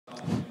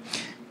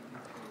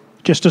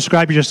Just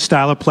describe your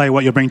style of play,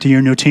 what you'll bring to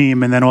your new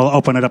team, and then we'll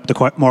open it up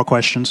to more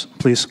questions,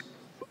 please.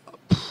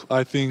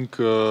 I think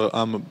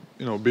I'm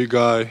a big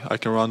guy. I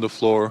can run the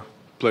floor,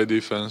 play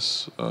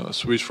defense,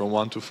 switch from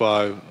 1 to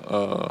 5,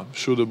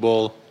 shoot the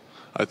ball.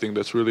 I think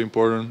that's really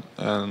important,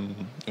 and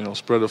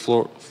spread the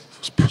floor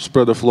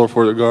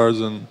for the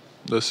guards, and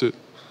that's it.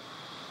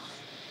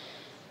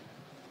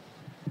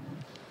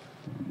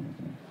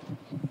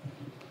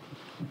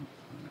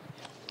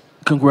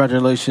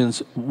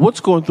 Congratulations. What's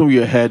going through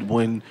your head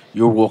when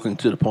you're walking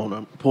to the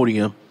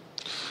podium?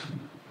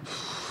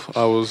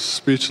 I was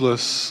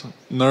speechless,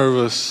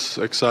 nervous,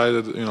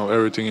 excited,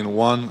 everything in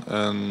one,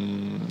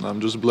 and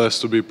I'm just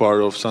blessed to be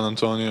part of San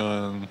Antonio,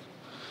 and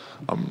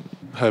I'm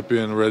happy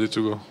and ready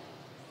to go.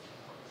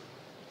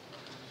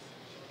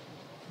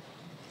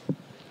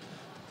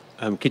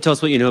 Can you tell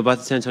us what you know about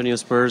the San Antonio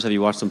Spurs? Have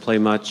you watched them play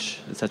much,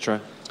 etc.?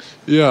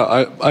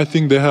 Yeah, I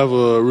think they have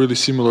a really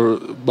similar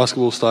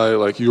basketball style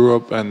like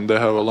Europe, and they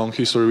have a long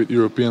history with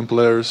European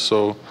players,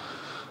 so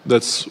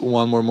that's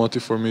one more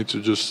motive for me to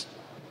just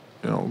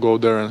go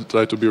there and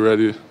try to be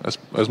ready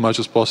as much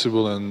as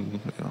possible,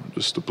 and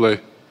just to play.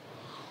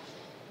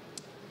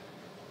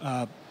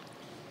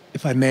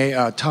 If I may,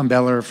 Tom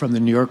Beller from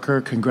The New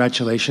Yorker,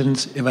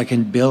 congratulations. If I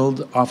can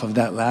build off of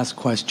that last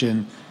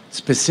question,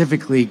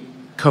 specifically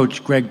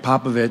Coach Greg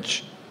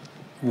Popovich,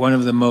 one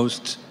of the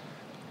most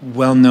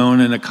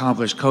well-known and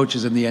accomplished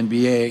coaches in the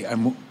NBA,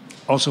 I'm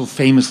also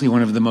famously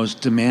one of the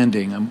most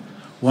demanding. I'm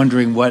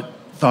wondering what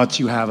thoughts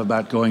you have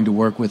about going to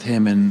work with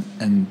him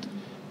and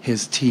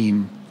his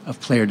team of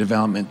player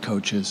development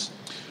coaches.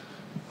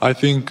 I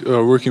think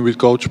working with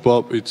Coach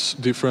Pop, it's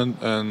different,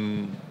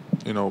 and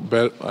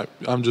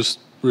I'm just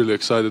really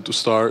excited to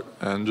start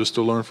and just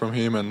to learn from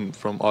him and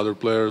from other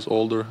players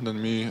older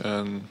than me,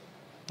 and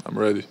I'm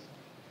ready.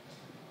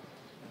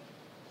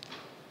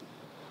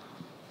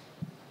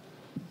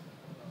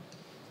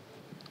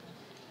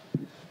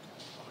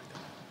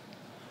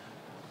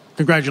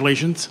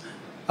 Congratulations.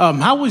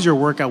 How was your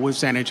workout with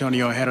San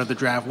Antonio ahead of the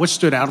draft? What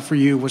stood out for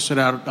you? What stood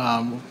out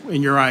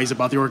in your eyes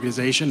about the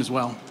organization as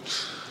well?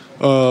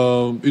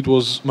 It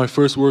was my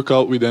first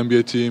workout with the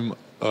NBA team.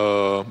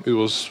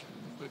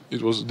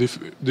 It was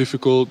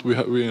difficult.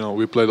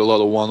 We played a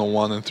lot of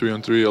 1-on-1 and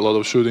 3-on-3, a lot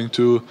of shooting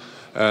too,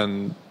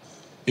 and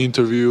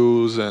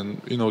interviews, and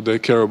they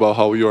care about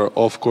how you are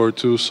off court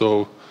too.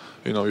 So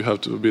you have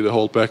to be the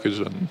whole package,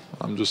 and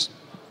I'm just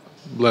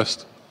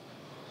blessed.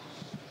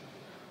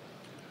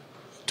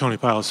 Tony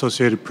Pyle,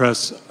 Associated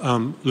Press.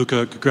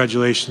 Luka,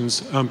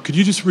 congratulations. Could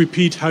you just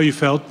repeat how you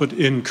felt, but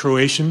in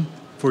Croatian,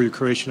 for your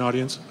Croatian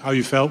audience, how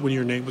you felt when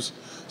your name was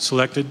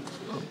selected?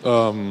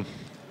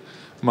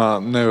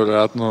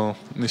 Nevjerojatno,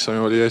 nisam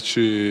imao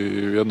riječi,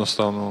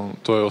 jednostavno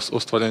to je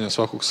ostvarenje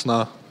svakog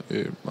sna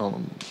i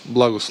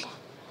blagoslov.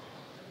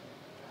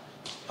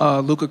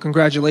 Luka,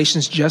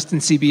 congratulations, Justin,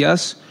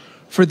 CBS.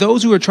 For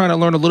those who are trying to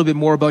learn a little bit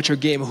more about your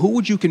game, who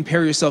would you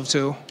compare yourself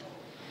to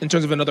in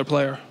terms of another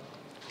player?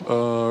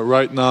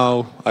 Right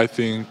now, I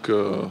think,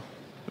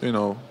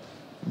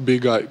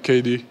 big guy,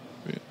 KD,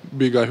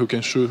 big guy who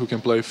can shoot, who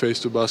can play face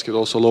to basket,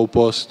 also low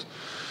post.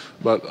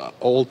 But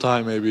all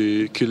time,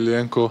 maybe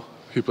Kirilenko,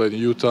 he played in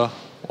Utah,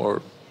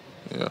 or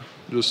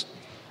just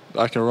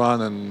I can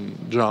run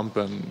and jump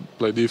and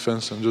play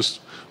defense and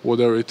just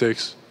whatever it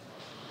takes.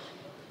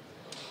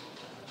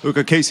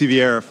 Luka, Casey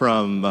Vieira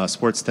from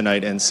Sports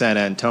Tonight in San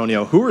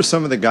Antonio. Who are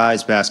some of the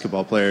guys,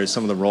 basketball players,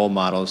 some of the role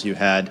models you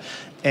had?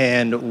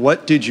 And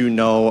what did you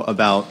know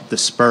about the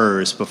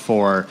Spurs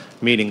before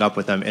meeting up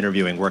with them,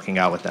 interviewing, working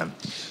out with them?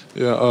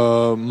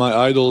 Yeah, my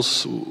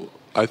idols,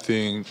 I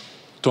think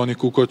Toni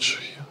Kukoc,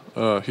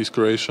 he's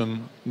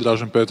Croatian,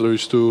 Dražen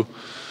Petrovic too.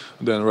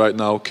 Then right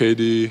now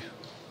KD,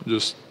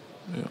 just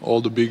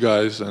all the big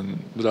guys, and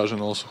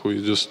Dražen also, who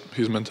is just,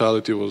 his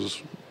mentality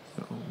was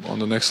on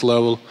the next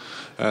level.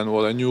 And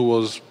what I knew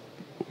was,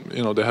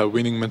 they have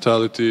winning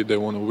mentality, they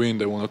want to win,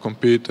 they want to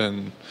compete,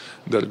 and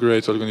they're a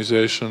great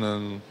organization,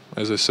 and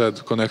as I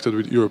said, connected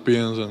with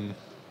Europeans, and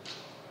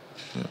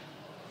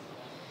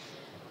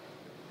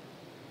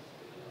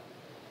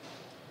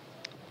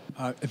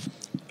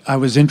I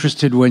was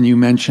interested when you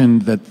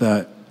mentioned that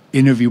the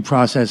interview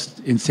process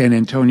in San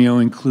Antonio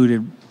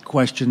included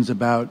questions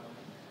about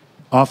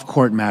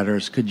off-court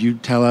matters. Could you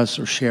tell us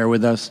or share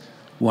with us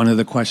one of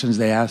the questions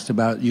they asked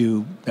about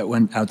you that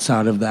went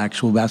outside of the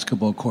actual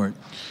basketball court?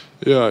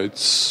 Yeah,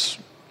 it's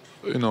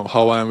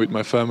how I am with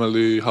my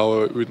family,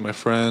 how I am with my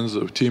friends,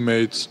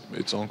 teammates.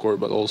 It's on court,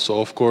 but also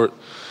off court.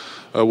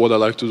 What I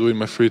like to do in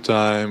my free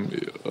time,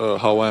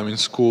 how I am in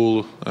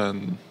school,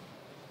 and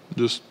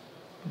just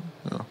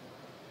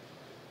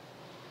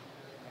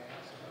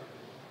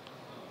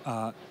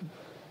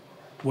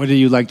What do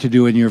you like to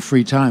do in your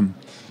free time?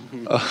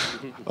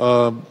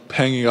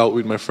 Hanging out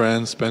with my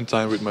friends, spend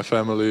time with my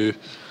family,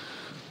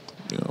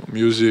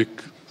 music,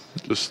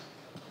 just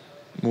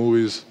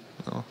movies,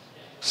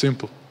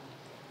 simple.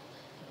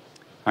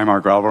 Hi,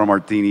 Marco. Alvaro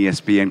Martini,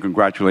 ESPN.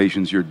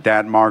 Congratulations. Your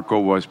dad, Marco,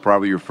 was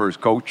probably your first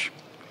coach.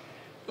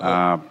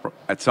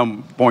 At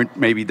some point,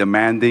 maybe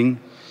demanding.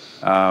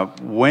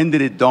 When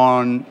did it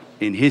dawn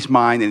in his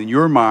mind and in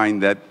your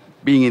mind that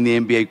being in the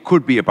NBA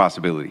could be a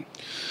possibility?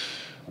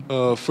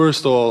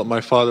 First of all,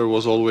 my father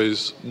was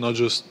always not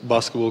just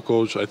basketball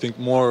coach. I think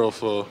more of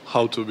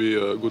how to be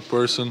a good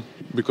person,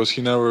 because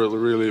he never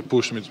really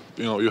pushed me.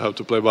 You have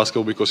to play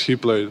basketball because he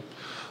played.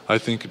 I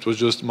think it was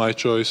just my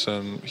choice,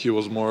 and he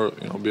was more,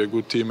 be a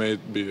good teammate,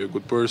 be a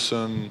good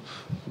person,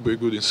 be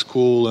good in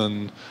school.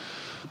 And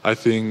I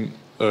think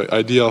the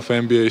idea of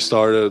NBA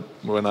started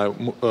when I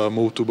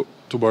moved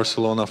to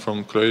Barcelona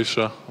from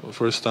Croatia the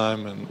first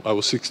time, and I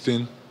was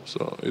 16.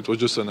 So it was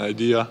just an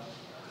idea.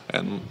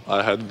 And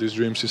I had this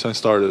dream since I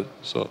started.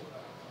 So,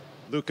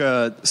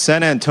 Luka,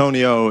 San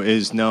Antonio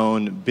is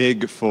known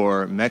big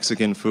for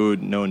Mexican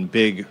food, known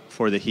big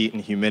for the heat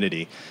and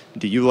humidity.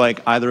 Do you like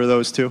either of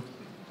those two?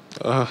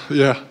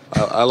 Yeah,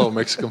 I love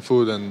Mexican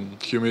food, and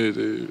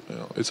humidity,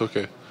 it's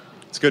okay.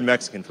 It's good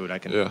Mexican food, I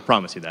can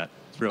promise you that.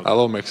 It's real good. I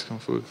love Mexican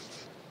food.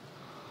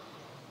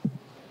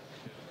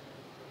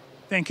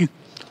 Thank you.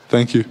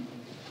 Thank you.